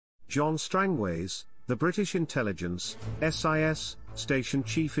John Strangways, the British intelligence, SIS, station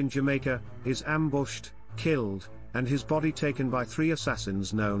chief in Jamaica, is ambushed, killed, and his body taken by 3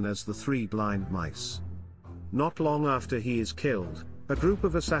 assassins known as the 3 Blind Mice. Not long after he is killed, a group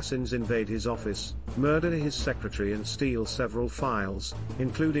of assassins invade his office, murder his secretary and steal several files,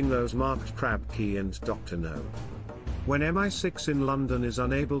 including those marked Crab Key and Dr.no. When MI6 in London is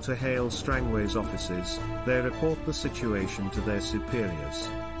unable to hail Strangways' offices, they report the situation to their superiors.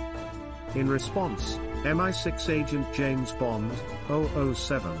 In response, MI6 agent James Bond,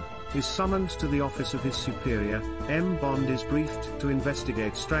 007, is summoned to the office of his superior. M. Bond is briefed to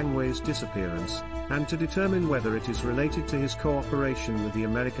investigate Strangways' disappearance, and to determine whether it is related to his cooperation with the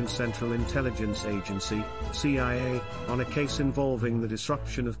American Central Intelligence Agency, CIA, on a case involving the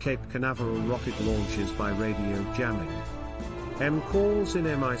disruption of Cape Canaveral rocket launches by radio jamming. M calls in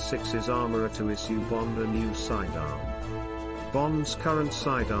MI6's armorer to issue Bond a new sidearm. Bond's current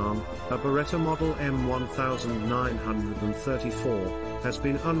sidearm, a Beretta model M1934, has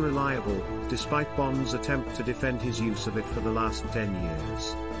been unreliable, despite Bond's attempt to defend his use of it for the last 10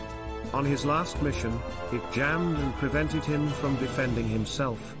 years. On his last mission, it jammed and prevented him from defending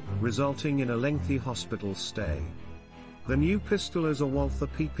himself, resulting in a lengthy hospital stay. The new pistol is a Walther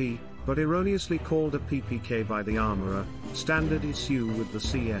PP, but erroneously called a PPK by the armorer, standard issue with the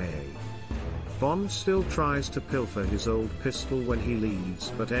CIA. Bond still tries to pilfer his old pistol when he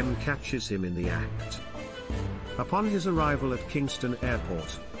leaves, but M catches him in the act. Upon his arrival at Kingston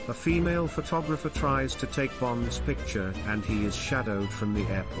Airport, a female photographer tries to take Bond's picture and he is shadowed from the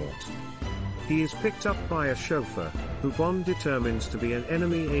airport. He is picked up by a chauffeur, who Bond determines to be an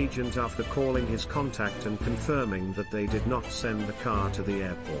enemy agent after calling his contact and confirming that they did not send the car to the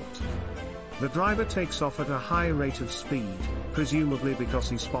airport. The driver takes off at a high rate of speed, presumably because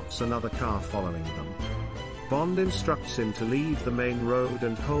he spots another car following them. Bond instructs him to leave the main road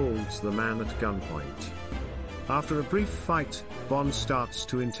and holds the man at gunpoint. After a brief fight, Bond starts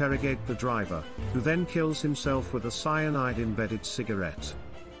to interrogate the driver, who then kills himself with a cyanide-embedded cigarette.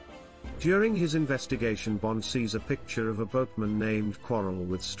 During his investigation, Bond sees a picture of a boatman named Quarrel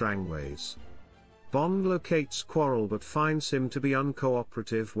with Strangways. Bond locates Quarrel but finds him to be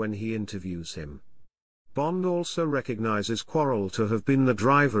uncooperative when he interviews him. Bond also recognizes Quarrel to have been the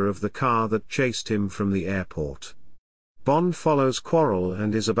driver of the car that chased him from the airport. Bond follows Quarrel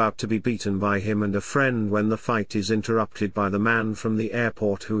and is about to be beaten by him and a friend when the fight is interrupted by the man from the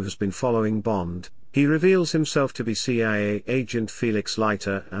airport who has been following Bond. He reveals himself to be CIA agent Felix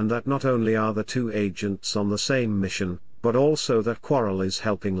Leiter, and that not only are the 2 agents on the same mission, but also that Quarrel is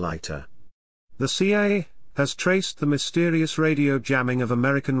helping Leiter. The CIA has traced the mysterious radio jamming of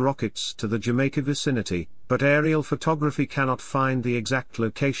American rockets to the Jamaica vicinity, but aerial photography cannot find the exact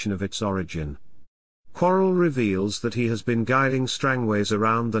location of its origin. Quarrel reveals that he has been guiding Strangways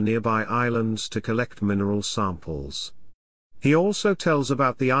around the nearby islands to collect mineral samples. He also tells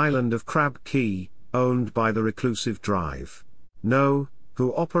about the island of Crab Key, owned by the reclusive Drive.no,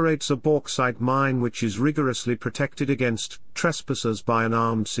 who operates a bauxite mine which is rigorously protected against trespassers by an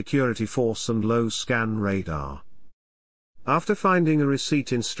armed security force and low-scan radar. After finding a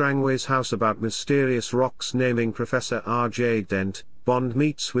receipt in Strangways' house about mysterious rocks naming Professor R.J. Dent, Bond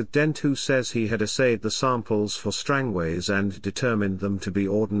meets with Dent, who says he had assayed the samples for Strangways and determined them to be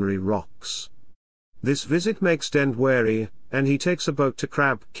ordinary rocks. This visit makes Dent wary, and he takes a boat to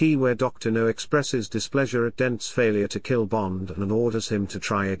Crab Key where Dr.no expresses displeasure at Dent's failure to kill Bond and orders him to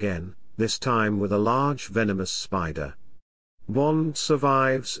try again, this time with a large venomous spider. Bond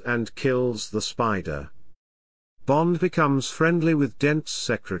survives and kills the spider. Bond becomes friendly with Dent's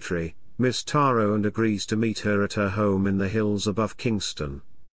secretary, Miss Taro, and agrees to meet her at her home in the hills above Kingston.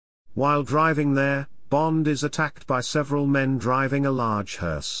 While driving there, Bond is attacked by several men driving a large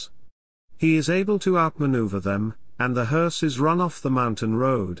hearse. He is able to outmaneuver them, and the hearse is run off the mountain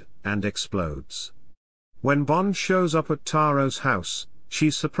road, and explodes. When Bond shows up at Taro's house,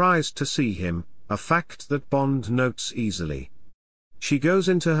 she's surprised to see him, a fact that Bond notes easily. She goes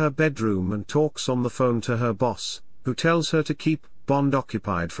into her bedroom and talks on the phone to her boss, who tells her to keep Bond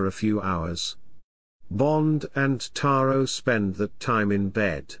occupied for a few hours. Bond and Taro spend that time in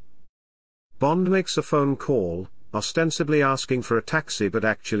bed. Bond makes a phone call, ostensibly asking for a taxi but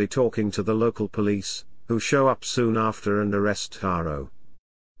actually talking to the local police, who show up soon after and arrest Taro.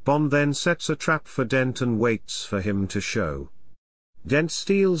 Bond then sets a trap for Dent and waits for him to show. Dent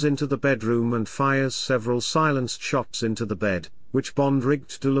steals into the bedroom and fires several silenced shots into the bed, which Bond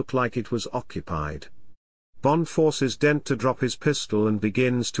rigged to look like it was occupied. Bond forces Dent to drop his pistol and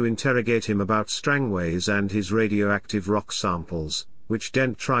begins to interrogate him about Strangways and his radioactive rock samples, which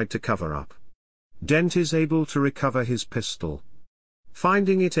Dent tried to cover up. Dent is able to recover his pistol.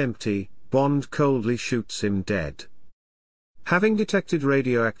 Finding it empty, Bond coldly shoots him dead. Having detected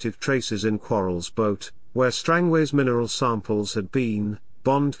radioactive traces in Quarrel's boat, where Strangway's mineral samples had been,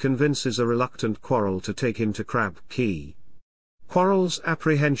 Bond convinces a reluctant Quarrel to take him to Crab Key. Quarrel's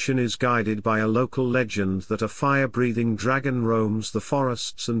apprehension is guided by a local legend that a fire-breathing dragon roams the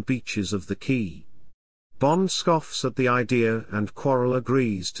forests and beaches of the Key. Bond scoffs at the idea and Quarrel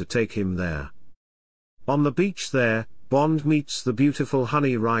agrees to take him there. On the beach there, Bond meets the beautiful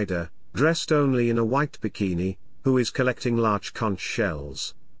Honey Rider, dressed only in a white bikini, who is collecting large conch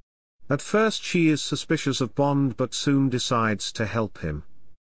shells. At first she is suspicious of Bond but soon decides to help him.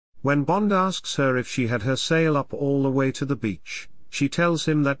 When Bond asks her if she had her sail up all the way to the beach, she tells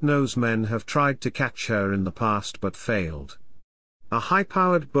him that No's men have tried to catch her in the past but failed. A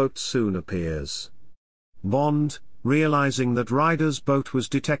high-powered boat soon appears. Bond, realizing that Ryder's boat was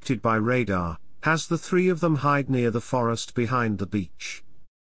detected by radar, has the three of them hide near the forest behind the beach.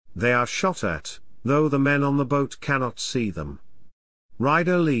 They are shot at, though the men on the boat cannot see them.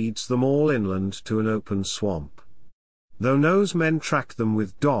 Ryder leads them all inland to an open swamp. Though No's men track them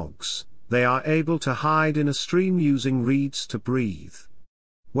with dogs, they are able to hide in a stream using reeds to breathe.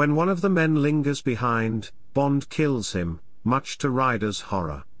 When one of the men lingers behind, Bond kills him, much to Ryder's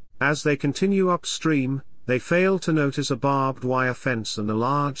horror. As they continue upstream, they fail to notice a barbed wire fence and a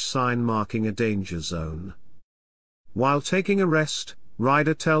large sign marking a danger zone. While taking a rest,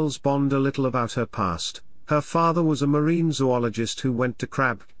 Ryder tells Bond a little about her past. Her father was a marine zoologist who went to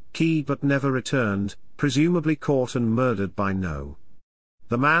Crab Key but never returned, presumably caught and murdered by No.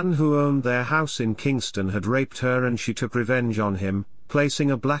 The man who owned their house in Kingston had raped her and she took revenge on him,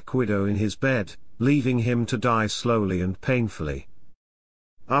 placing a black widow in his bed, leaving him to die slowly and painfully.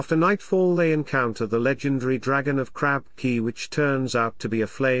 After nightfall they encounter the legendary Dragon of Crab Key, which turns out to be a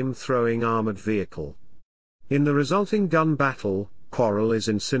flame-throwing armored vehicle. In the resulting gun battle, Quarrel is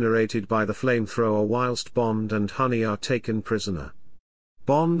incinerated by the flamethrower whilst Bond and Honey are taken prisoner.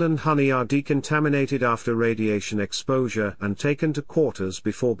 Bond and Honey are decontaminated after radiation exposure and taken to quarters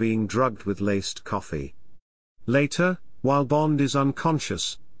before being drugged with laced coffee. Later, while Bond is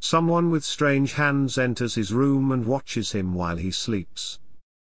unconscious, someone with strange hands enters his room and watches him while he sleeps.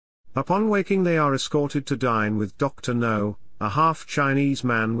 Upon waking they are escorted to dine with Dr. No, a half-Chinese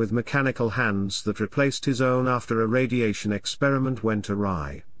man with mechanical hands that replaced his own after a radiation experiment went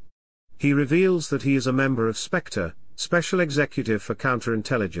awry. He reveals that he is a member of Spectre, Special Executive for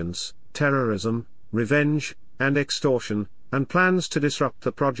Counterintelligence, Terrorism, Revenge, and Extortion, and plans to disrupt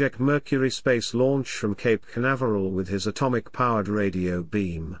the Project Mercury space launch from Cape Canaveral with his atomic-powered radio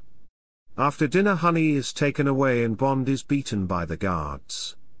beam. After dinner, Honey is taken away and Bond is beaten by the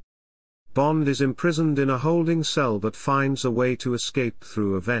guards. Bond is imprisoned in a holding cell but finds a way to escape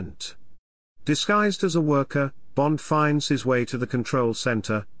through a vent. Disguised as a worker, Bond finds his way to the control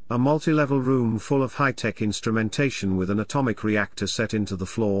center, a multi-level room full of high-tech instrumentation with an atomic reactor set into the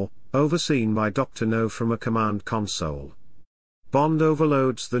floor, overseen by Dr. No from a command console. Bond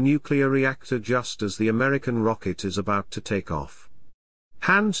overloads the nuclear reactor just as the American rocket is about to take off.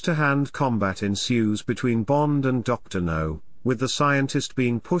 Hand-to-hand combat ensues between Bond and Dr. No, with the scientist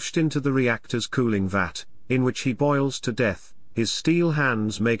being pushed into the reactor's cooling vat, in which he boils to death, his steel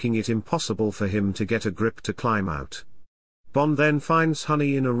hands making it impossible for him to get a grip to climb out. Bond then finds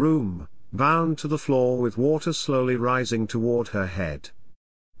Honey in a room, bound to the floor with water slowly rising toward her head.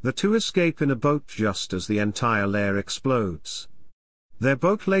 The two escape in a boat just as the entire lair explodes. Their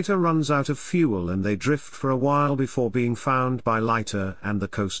boat later runs out of fuel and they drift for a while before being found by Leiter and the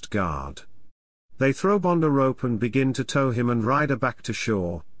Coast Guard. They throw Bond a rope and begin to tow him and Ryder back to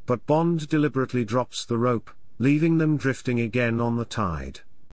shore, but Bond deliberately drops the rope, leaving them drifting again on the tide.